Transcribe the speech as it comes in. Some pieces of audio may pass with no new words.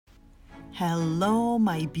Hello,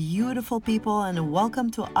 my beautiful people, and welcome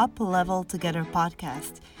to Up Level Together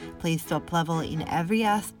podcast. Place to up level in every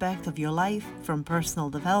aspect of your life, from personal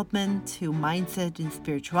development to mindset and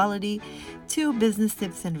spirituality to business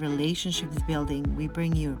tips and relationships building. We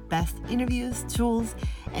bring you best interviews, tools,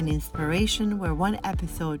 and inspiration where one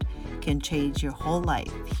episode can change your whole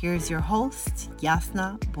life. Here's your host,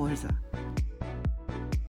 Jasna.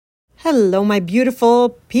 Hello, my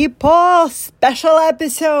beautiful people. Special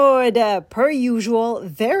episode, per usual,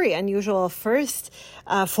 very unusual first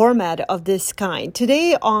format of this kind.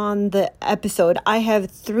 Today on the episode, I have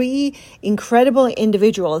three incredible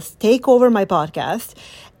individuals take over my podcast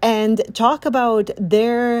and talk about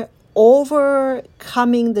their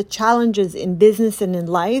overcoming the challenges in business and in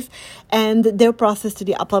life and their process to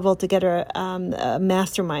the Up Level Together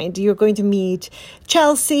mastermind. You're going to meet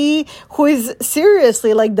Chelsea, who is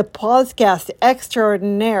seriously like the podcast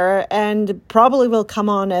extraordinaire and probably will come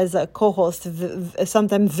on as a co-host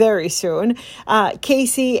sometime very soon.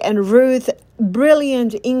 Casey and Ruth,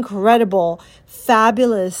 brilliant, incredible,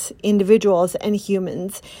 fabulous individuals and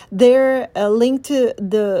humans. Their link to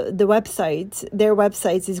the websites, their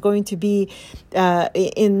websites is going to be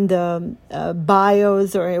in the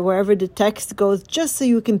bios or wherever the text goes, just so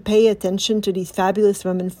you can pay attention to these fabulous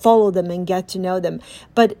women, follow them and get to know them.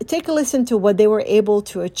 But take a listen to what they were able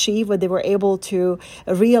to achieve, what they were able to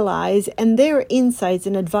realize, and their insights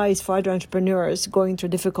and advice for other entrepreneurs going through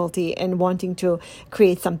difficulty and wanting to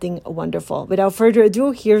create something wonderful. Without further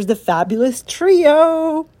ado, here's the fabulous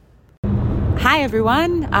trio. Hi,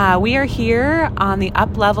 everyone. We are here on the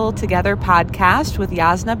Up Level Together podcast with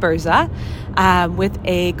Jasna with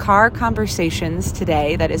a car conversations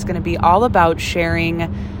today that is going to be all about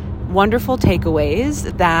sharing wonderful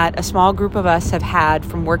takeaways that a small group of us have had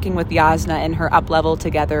from working with Jasna and her Up Level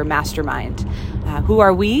Together mastermind. Who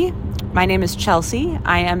are we? My name is Chelsea.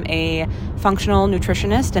 I am a functional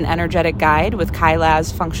nutritionist and energetic guide with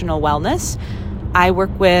Kaila's Functional Wellness. I work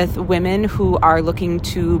with women who are looking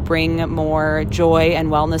to bring more joy and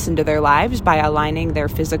wellness into their lives by aligning their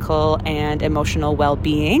physical and emotional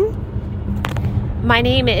well-being. My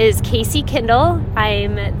name is Casey Kindle.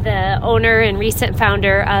 I'm the owner and recent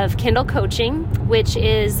founder of Kindle Coaching, which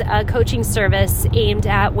is a coaching service aimed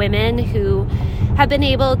at women who have been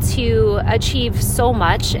able to achieve so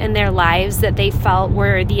much in their lives that they felt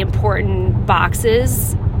were the important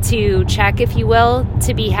boxes to check, if you will,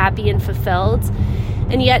 to be happy and fulfilled.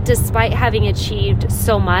 And yet, despite having achieved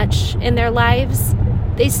so much in their lives,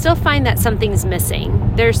 they still find that something's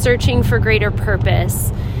missing. They're searching for greater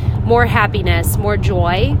purpose, more happiness, more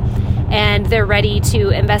joy, and they're ready to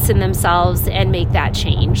invest in themselves and make that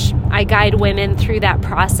change. I guide women through that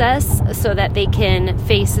process so that they can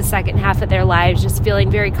face the second half of their lives just feeling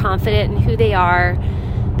very confident in who they are,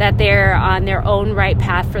 that they're on their own right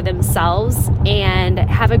path for themselves, and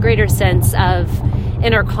have a greater sense of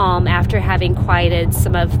inner calm after having quieted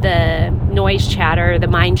some of the noise chatter, the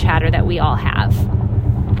mind chatter that we all have.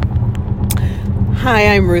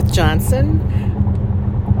 Hi, I'm Ruth Johnson.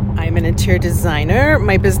 I'm an interior designer.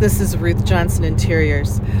 My business is Ruth Johnson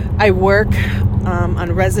Interiors. I work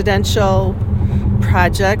on residential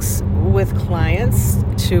projects with clients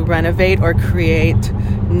to renovate or create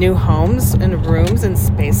new homes and rooms and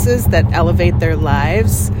spaces that elevate their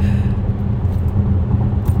lives.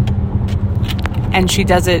 And she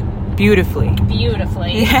does it beautifully.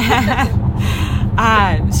 Beautifully. Yeah.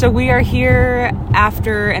 So we are here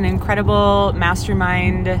after an incredible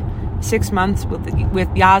mastermind 6 months with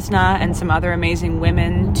Jasna and some other amazing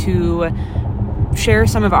women to share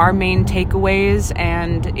some of our main takeaways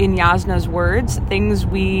and, in Jasna's words, things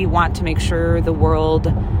we want to make sure the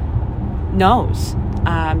world knows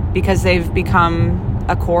because they've become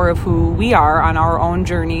a core of who we are on our own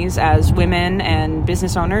journeys as women and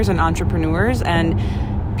business owners and entrepreneurs and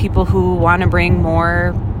people who want to bring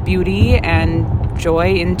more beauty and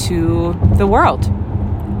joy into the world.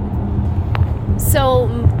 So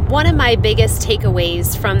one of my biggest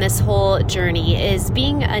takeaways from this whole journey is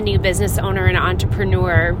being a new business owner and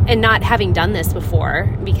entrepreneur and not having done this before,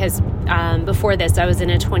 because before this I was in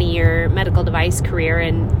a 20-year medical device career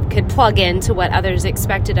and could plug into what others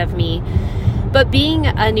expected of me. But being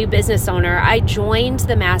a new business owner, I joined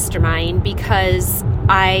the mastermind because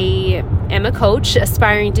I am a coach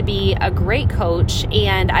aspiring to be a great coach,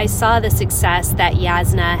 and I saw the success that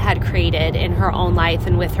Jasna had created in her own life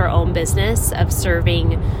and with her own business of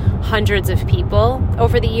serving hundreds of people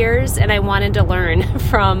over the years, and I wanted to learn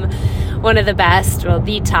from one of the best, well,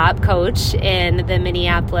 the top coach in the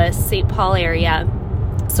Minneapolis, St. Paul area.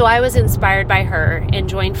 So I was inspired by her and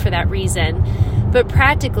joined for that reason. But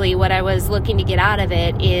practically, what I was looking to get out of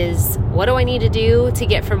it is, what do I need to do to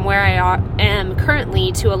get from where I am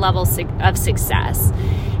currently to a level of success?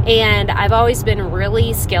 And I've always been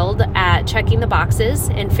really skilled at checking the boxes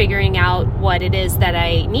and figuring out what it is that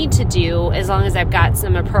I need to do, as long as I've got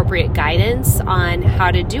some appropriate guidance on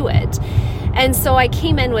how to do it. And so I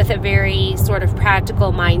came in with a very sort of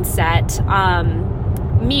practical mindset.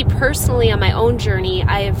 Me personally, on my own journey,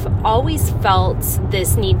 I've always felt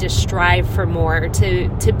this need to strive for more,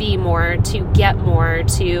 to be more, to get more,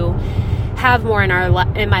 to have more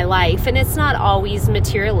in my life. And it's not always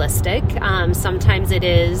materialistic. Sometimes it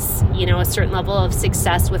is, a certain level of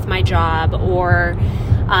success with my job, or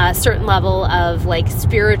a certain level of like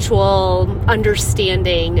spiritual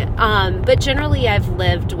understanding. But generally, I've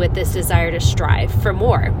lived with this desire to strive for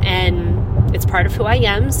more, and it's part of who I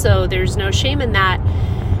am. So there's no shame in that.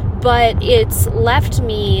 But it's left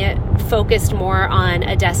me focused more on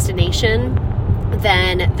a destination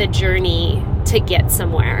than the journey to get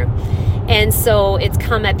somewhere. And so it's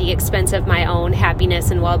come at the expense of my own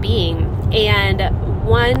happiness and well-being. And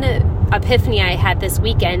one epiphany I had this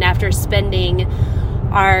weekend after spending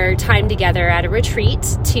our time together at a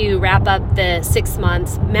retreat to wrap up the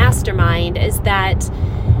 6-month mastermind is that,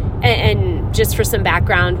 and just for some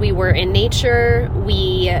background, we were in nature.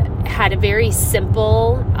 We had a very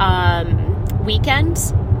simple weekend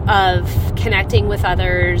of connecting with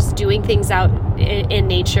others, doing things out in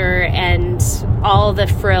nature, and all the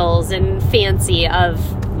frills and fancy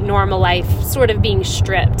of normal life sort of being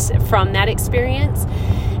stripped from that experience.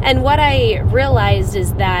 And what I realized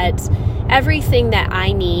is that everything that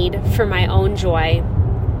I need for my own joy,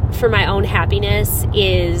 for my own happiness,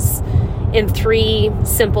 is in 3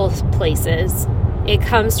 simple places. It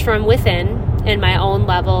comes from within, in my own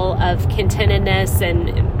level of contentedness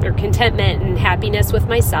or contentment and happiness with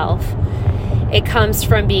myself. It comes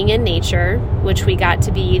from being in nature, which we got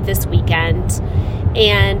to be this weekend.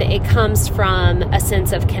 And it comes from a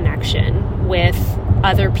sense of connection with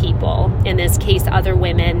other people, in this case, other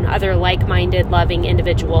women, other like-minded, loving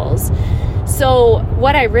individuals. So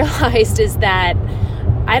what I realized is that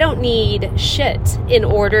I don't need shit in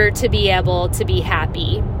order to be able to be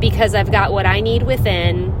happy, because I've got what I need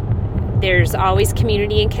within. There's always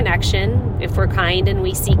community and connection if we're kind and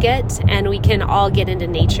we seek it, and we can all get into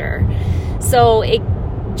nature. So it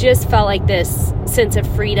just felt like this sense of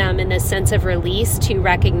freedom and this sense of release to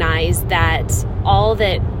recognize that all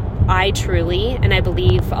that I truly, and I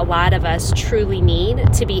believe a lot of us truly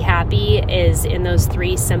need to be happy, is in those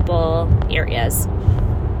 3 simple areas.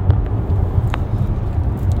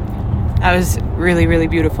 That was really, really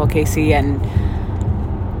beautiful, Casey. And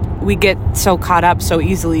we get so caught up so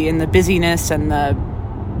easily in the busyness and the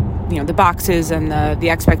boxes and the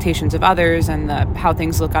expectations of others and how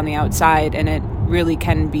things look on the outside. And it really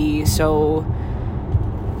can be so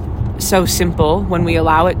simple when we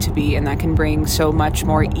allow it to be. And that can bring so much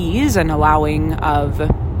more ease and allowing of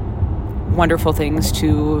wonderful things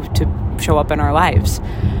to show up in our lives.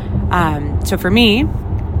 So for me,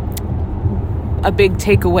 a big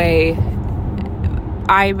takeaway,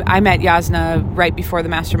 I met Jasna right before the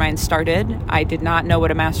mastermind started. I did not know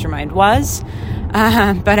what a mastermind was,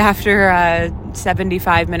 but after a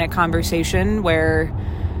 75-minute conversation where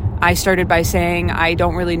I started by saying I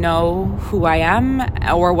don't really know who I am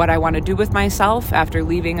or what I want to do with myself after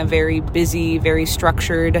leaving a very busy, very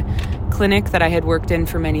structured clinic that I had worked in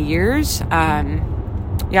for many years,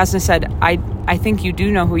 Jasna said, I think you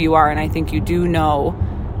do know who you are, and I think you do know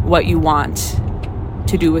what you want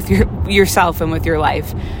to do with yourself and with your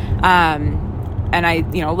life. And I,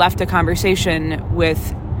 left a conversation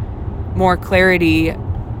with more clarity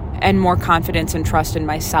and more confidence and trust in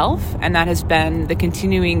myself. And that has been the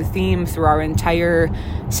continuing theme through our entire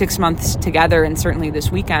 6 months together. And certainly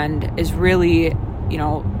this weekend is really,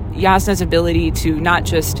 Jasna's ability to not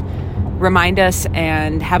just remind us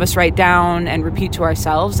and have us write down and repeat to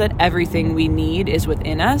ourselves that everything we need is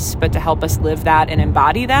within us, but to help us live that and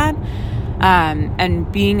embody that.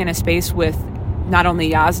 And being in a space with not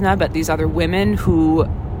only Jasna, but these other women who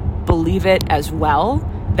believe it as well,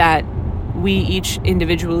 that we each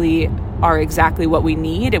individually are exactly what we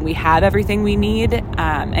need and we have everything we need.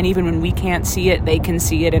 And even when we can't see it, they can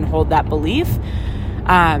see it and hold that belief.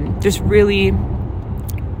 Just really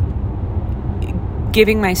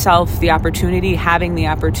giving myself the opportunity, having the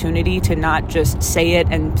opportunity to not just say it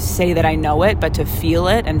and say that I know it, but to feel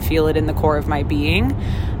it and feel it in the core of my being.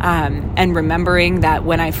 And remembering that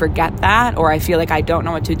when I forget that, or I feel like I don't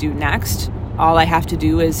know what to do next, all I have to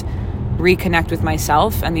do is reconnect with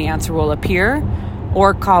myself and the answer will appear,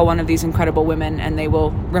 or call one of these incredible women and they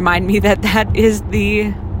will remind me that that is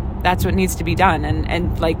the that's what needs to be done.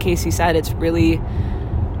 And like Casey said, it's really,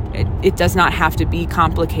 it does not have to be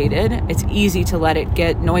complicated. It's easy to let it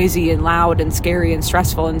get noisy and loud and scary and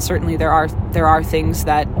stressful. And certainly there are things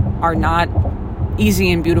that are not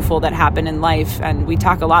easy and beautiful that happen in life. And we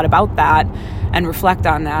talk a lot about that and reflect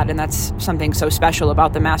on that. And that's something so special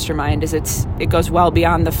about the Mastermind, is it goes well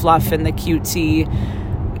beyond the fluff and the cutesy,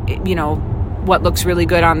 what looks really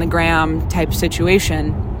good on the gram type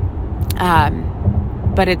situation.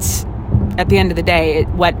 But it's, at the end of the day,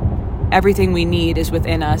 everything we need is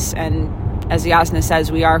within us. And as Jasna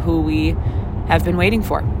says, we are who we have been waiting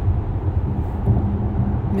for.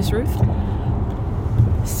 Miss Ruth?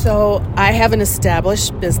 So I have an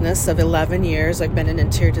established business of 11 years. I've been an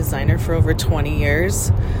interior designer for over 20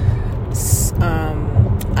 years.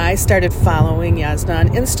 I started following Jasna on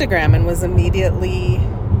Instagram and was immediately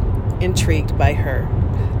intrigued by her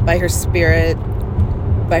spirit,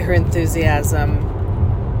 by her enthusiasm.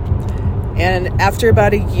 And after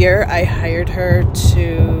about a year, I hired her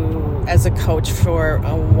as a coach for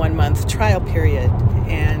a 1-month trial period.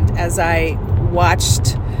 And as I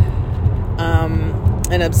watched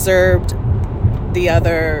and observed the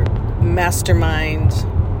other mastermind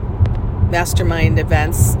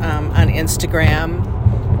events on Instagram,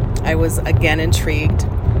 I was again intrigued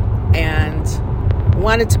and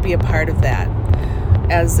wanted to be a part of that.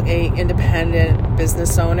 As a independent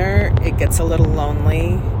business owner, it gets a little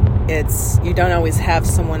lonely. You don't always have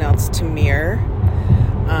someone else to mirror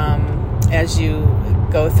as you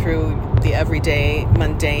go through the everyday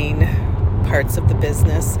mundane parts of the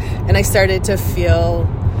business. And I started to feel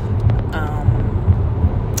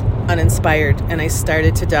uninspired, and I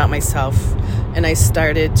started to doubt myself, and I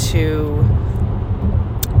started to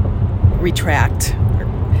retract.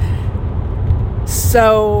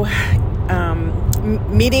 So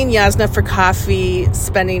meeting Jasna for coffee,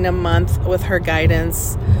 spending a month with her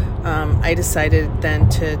guidance, I decided then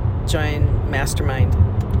to join Mastermind.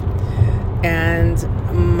 And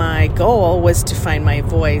my goal was to find my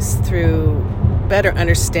voice through better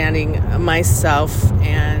understanding myself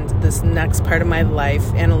and this next part of my life,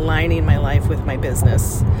 and aligning my life with my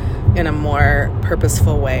business in a more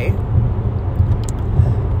purposeful way.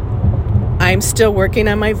 I'm still working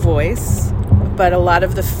on my voice, but a lot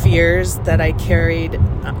of the fears that I carried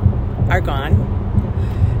are gone.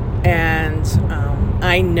 And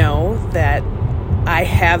I know that I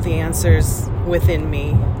have the answers within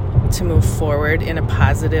me to move forward in a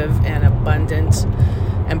positive and abundant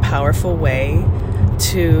and powerful way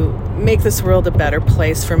to make this world a better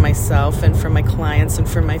place for myself and for my clients and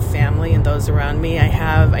for my family and those around me.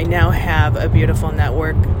 I now have a beautiful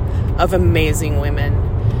network of amazing women,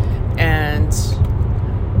 and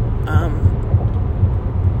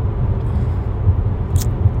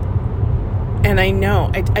I know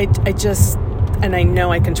I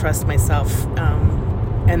know I can trust myself,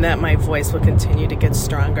 and that my voice will continue to get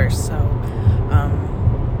stronger. So,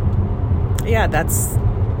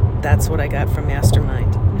 that's what I got from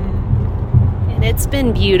Mastermind. And it's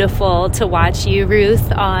been beautiful to watch you,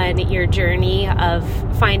 Ruth, on your journey of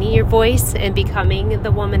finding your voice and becoming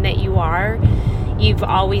the woman that you are. You've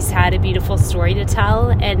always had a beautiful story to tell,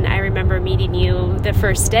 and I remember meeting you the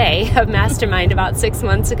first day of Mastermind about 6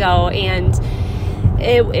 months ago, and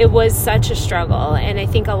it was such a struggle. And I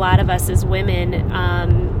think a lot of us as women,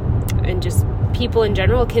 and just people in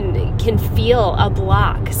general, can feel a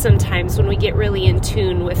block sometimes when we get really in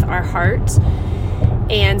tune with our heart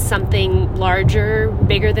and something larger,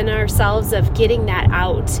 bigger than ourselves, of getting that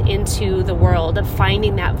out into the world, of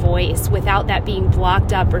finding that voice without that being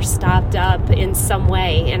blocked up or stopped up in some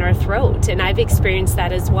way in our throat. And I've experienced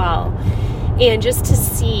that as well. And just to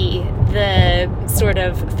see the sort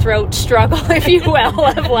of throat struggle, if you will,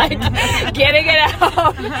 of like getting it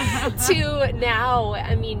out to now,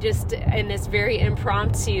 I mean, just in this very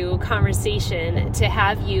impromptu conversation, to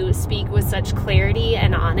have you speak with such clarity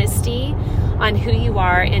and honesty on who you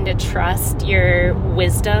are, and to trust your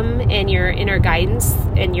wisdom and your inner guidance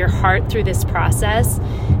and your heart through this process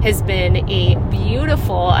has been a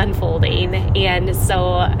beautiful unfolding. And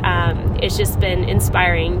so it's just been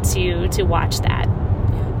inspiring to watch that.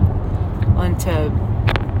 And to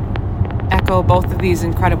echo both of these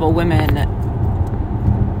incredible women,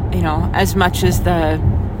 as much as the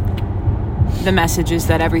message is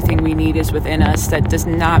that everything we need is within us, that does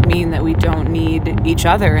not mean that we don't need each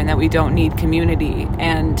other and that we don't need community.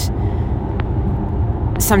 And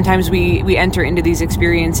sometimes we enter into these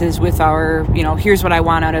experiences with our, here's what I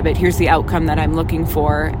want out of it, here's the outcome that I'm looking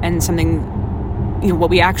for, and something, what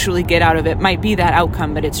we actually get out of it might be that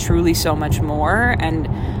outcome, but it's truly so much more. And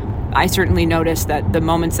I certainly noticed that the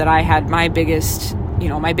moments that I had my biggest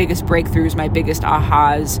my biggest breakthroughs, my biggest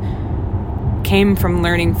ahas came from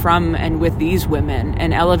learning from and with these women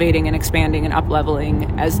and elevating and expanding and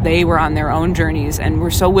up-leveling as they were on their own journeys and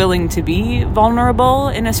were so willing to be vulnerable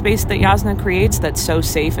in a space that Jasna creates that's so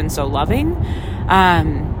safe and so loving.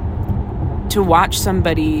 To watch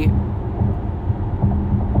somebody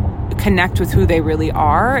connect with who they really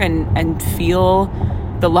are and feel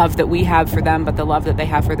the love that we have for them, but the love that they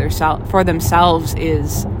have for themselves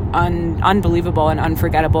is unbelievable and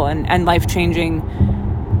unforgettable and life-changing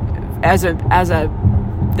as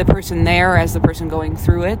the person there, as the person going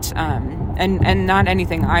through it, and not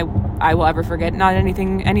anything I will ever forget, not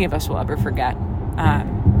anything any of us will ever forget.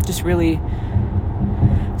 Just really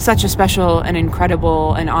such a special and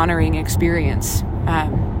incredible and honoring experience.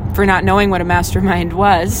 For not knowing what a mastermind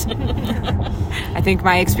was, I think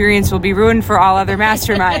my experience will be ruined for all other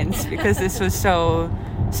masterminds because this was so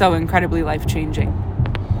incredibly life-changing.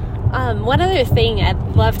 One other thing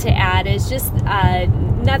I'd love to add is just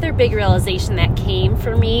another big realization that came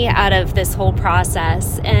for me out of this whole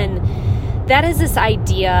process, and that is this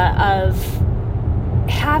idea of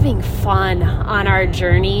having fun on our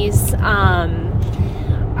journeys.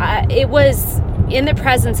 It was in the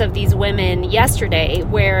presence of these women yesterday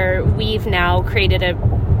where we've now created a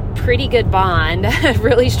pretty good bond, a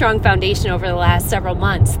really strong foundation over the last several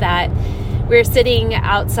months, that we're sitting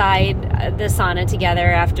outside the sauna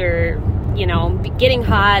together after, getting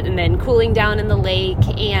hot and then cooling down in the lake.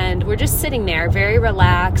 And we're just sitting there very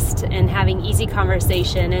relaxed and having easy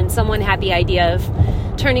conversation. And someone had the idea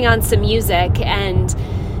of turning on some music and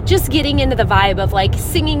just getting into the vibe of like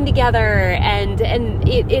singing together. And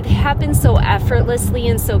it happened so effortlessly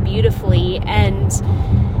and so beautifully. And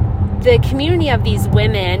the community of these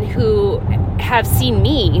women who have seen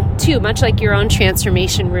me too, much like your own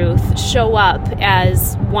transformation, Ruth, show up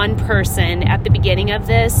as one person at the beginning of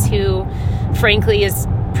this who frankly is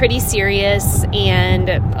pretty serious and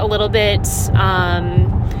a little bit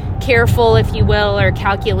careful, if you will, or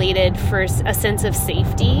calculated for a sense of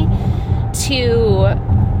safety, to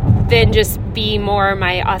then just be more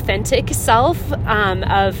my authentic self,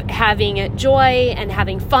 of having joy and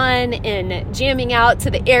having fun and jamming out to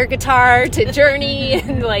the air guitar to Journey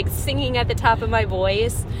and like singing at the top of my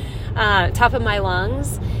voice, top of my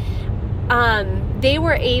lungs. They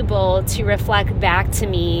were able to reflect back to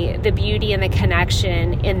me the beauty and the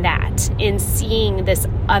connection in seeing this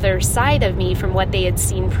other side of me from what they had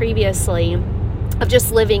seen previously, of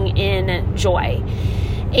just living in joy.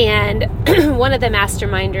 And one of the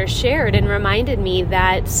Masterminders shared and reminded me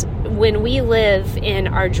that when we live in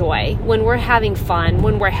our joy, when we're having fun,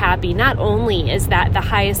 when we're happy, not only is that the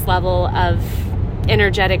highest level of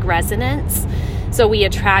energetic resonance, so we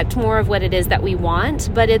attract more of what it is that we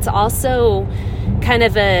want, but it's also kind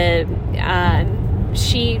of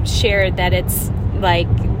she shared that it's like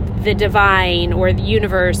the divine or the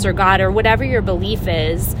universe or God or whatever your belief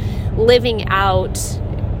is, living out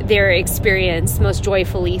their experience most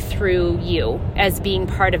joyfully through you as being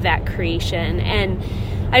part of that creation. And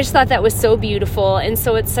I just thought that was so beautiful. And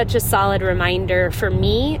so it's such a solid reminder for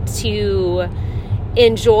me to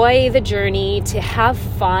enjoy the journey, to have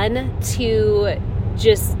fun, to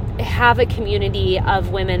just have a community of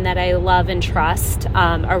women that I love and trust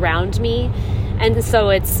around me. And so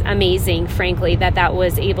it's amazing, frankly, that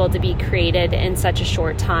was able to be created in such a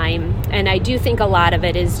short time. And I do think a lot of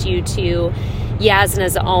it is due to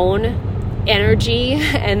Jasna's own energy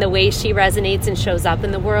and the way she resonates and shows up in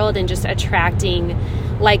the world, and just attracting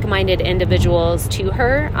like-minded individuals to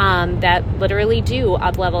her that literally do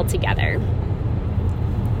up-level together.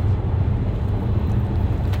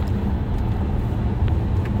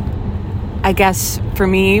 I guess for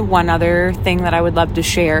me, one other thing that I would love to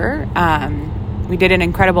share, we did an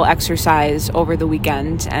incredible exercise over the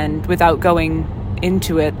weekend, and without going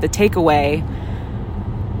into it, the takeaway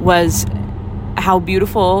was how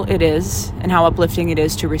beautiful it is and how uplifting it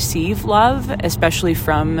is to receive love, especially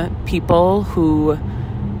from people who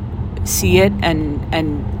see it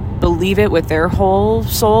and believe it with their whole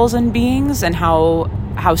souls and beings, and how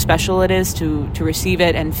special it is to receive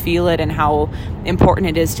it and feel it, and how important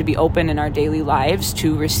it is to be open in our daily lives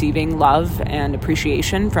to receiving love and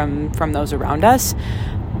appreciation from those around us.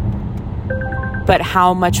 But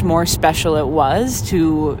how much more special it was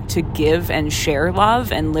to give and share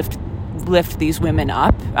love and lift these women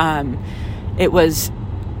up. It was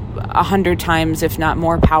 100 times, if not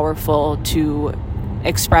more, powerful to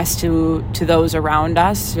express to those around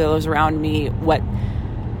us, to those around me, what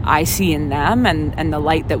I see in them, and the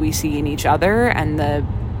light that we see in each other, and the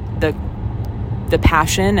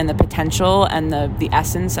passion and the potential and the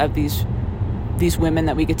essence of these women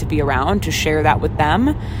that we get to be around, to share that with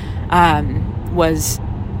them. was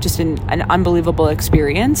just an unbelievable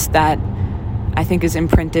experience that I think is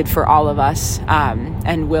imprinted for all of us,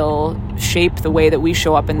 and will shape the way that we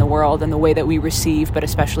show up in the world and the way that we receive, but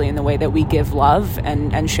especially in the way that we give love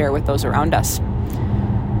and share with those around us.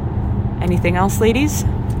 Anything else, ladies?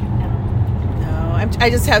 No, I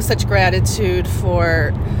just have such gratitude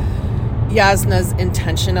for Jasna's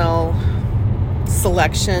intentional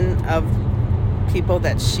selection of people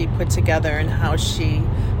that she put together and how she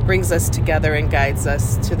brings us together and guides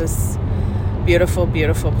us to this beautiful,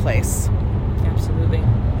 beautiful place. Absolutely.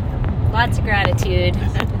 Lots of gratitude.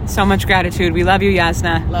 So much gratitude. We love you,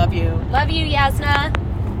 Jasna. Love you. Love you, Jasna.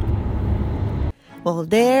 Well,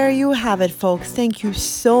 there you have it, folks. Thank you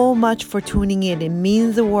so much for tuning in. It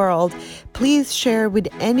means the world. Please share with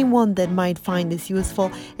anyone that might find this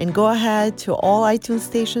useful, and go ahead to all iTunes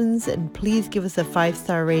stations and please give us a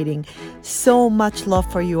 5-star rating. So much love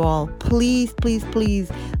for you all. Please, please,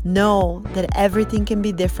 please know that everything can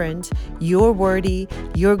be different. You're worthy.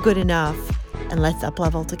 You're good enough. And let's up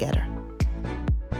level together.